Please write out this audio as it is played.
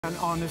And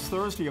on this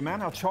Thursday, a man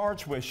now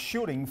charged with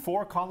shooting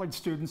 4 college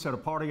students at a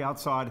party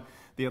outside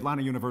the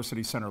Atlanta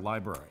University Center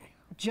Library.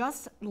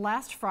 Just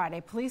last Friday,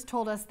 police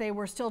told us they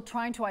were still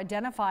trying to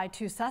identify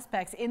 2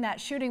 suspects in that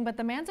shooting, but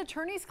the man's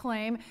attorneys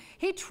claim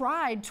he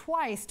tried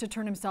twice to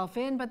turn himself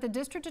in, but the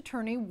district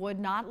attorney would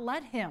not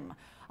let him.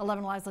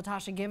 11 Alive's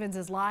Latasha Givens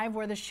is live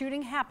where the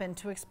shooting happened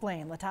to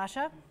explain.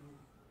 Latasha?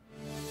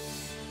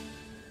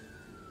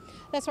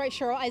 That's right,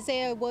 Cheryl.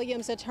 Isaiah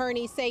Williams'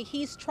 attorneys say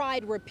he's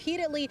tried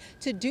repeatedly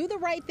to do the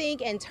right thing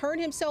and turn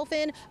himself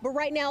in, but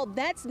right now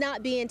that's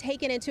not being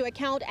taken into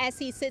account as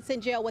he sits in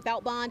jail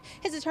without bond.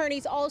 His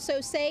attorneys also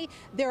say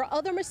there are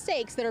other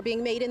mistakes that are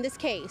being made in this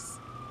case.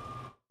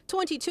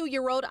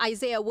 22-year-old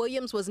Isaiah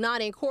Williams was not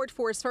in court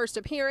for his first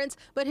appearance,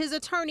 but his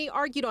attorney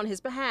argued on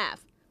his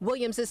behalf.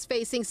 Williams is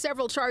facing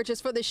several charges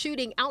for the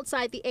shooting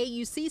outside the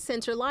AUC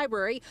Center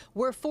Library,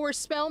 where 4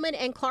 Spelman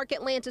and Clark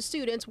Atlanta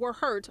students were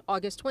hurt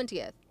August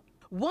 20th.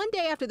 One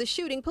day after the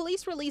shooting,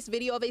 police released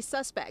video of a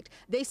suspect.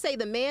 They say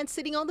the man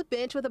sitting on the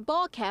bench with a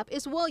ball cap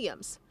is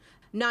Williams.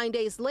 9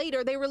 days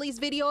later, they released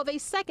video of a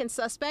second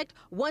suspect,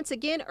 once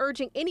again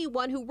urging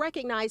anyone who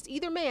recognized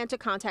either man to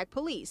contact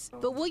police.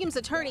 But Williams'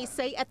 attorneys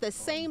say at the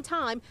same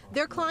time,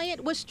 their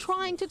client was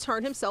trying to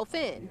turn himself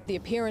in. The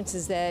appearance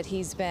is that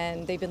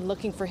they've been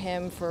looking for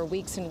him for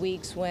weeks and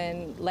weeks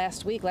when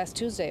last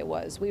Tuesday it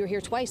was. We were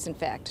here twice, in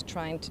fact,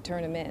 trying to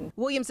turn him in.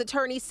 Williams'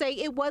 attorneys say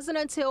it wasn't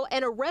until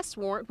an arrest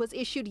warrant was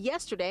issued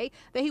yesterday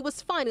that he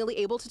was finally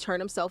able to turn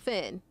himself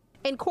in.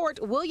 In court,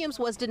 Williams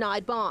was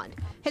denied bond.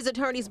 His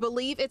attorneys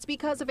believe it's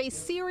because of a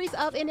series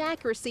of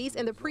inaccuracies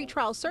in the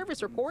pretrial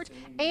service report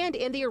and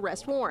in the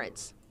arrest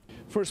warrants.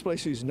 First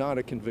place, he's not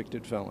a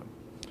convicted felon.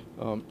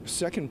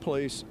 Second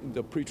place,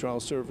 the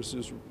pretrial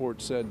services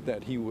report said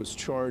that he was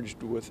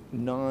charged with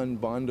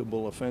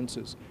non-bondable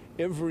offenses.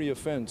 Every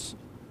offense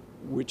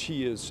which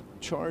he is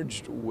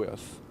charged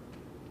with,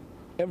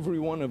 every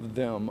one of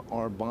them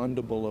are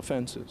bondable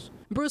offenses.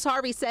 Bruce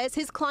Harvey says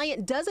his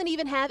client doesn't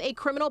even have a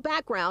criminal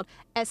background,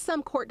 as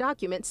some court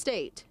documents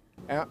state.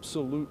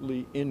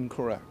 Absolutely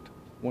incorrect.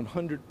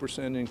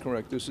 100%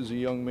 incorrect. This is a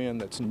young man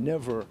that's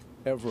never,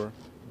 ever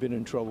been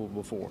in trouble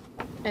before.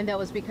 And that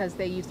was because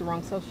they used the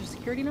wrong Social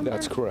Security number?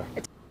 That's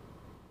correct.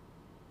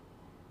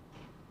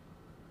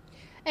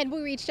 And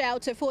we reached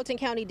out to Fulton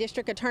County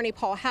District Attorney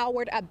Paul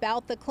Howard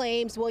about the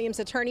claims Williams'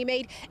 attorney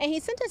made, and he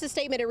sent us a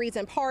statement. It reads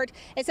in part,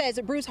 it says,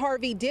 Bruce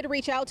Harvey did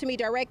reach out to me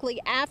directly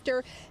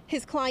after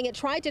his client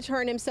tried to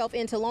turn himself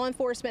into law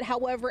enforcement.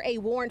 However, a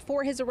warrant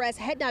for his arrest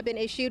had not been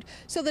issued,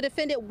 so the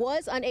defendant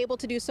was unable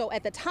to do so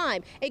at the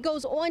time. It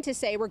goes on to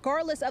say,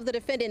 regardless of the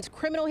defendant's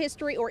criminal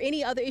history or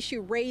any other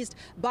issue raised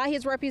by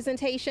his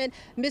representation,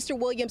 Mr.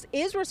 Williams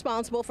is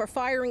responsible for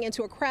firing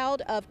into a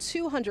crowd of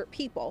 200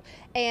 people.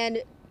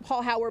 And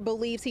Paul Howard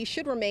believes he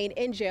should remain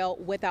in jail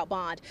without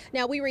bond.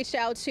 Now, we reached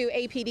out to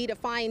APD to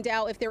find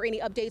out if there are any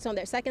updates on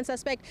their second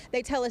suspect.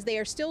 They tell us they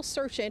are still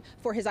searching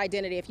for his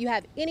identity. If you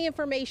have any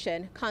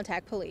information,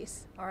 contact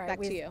police. All right, back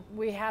to you.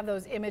 We have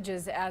those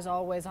images, as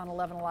always, on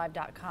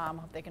 11alive.com.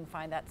 Hope they can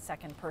find that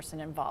second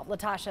person involved.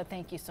 Latasha,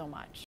 thank you so much.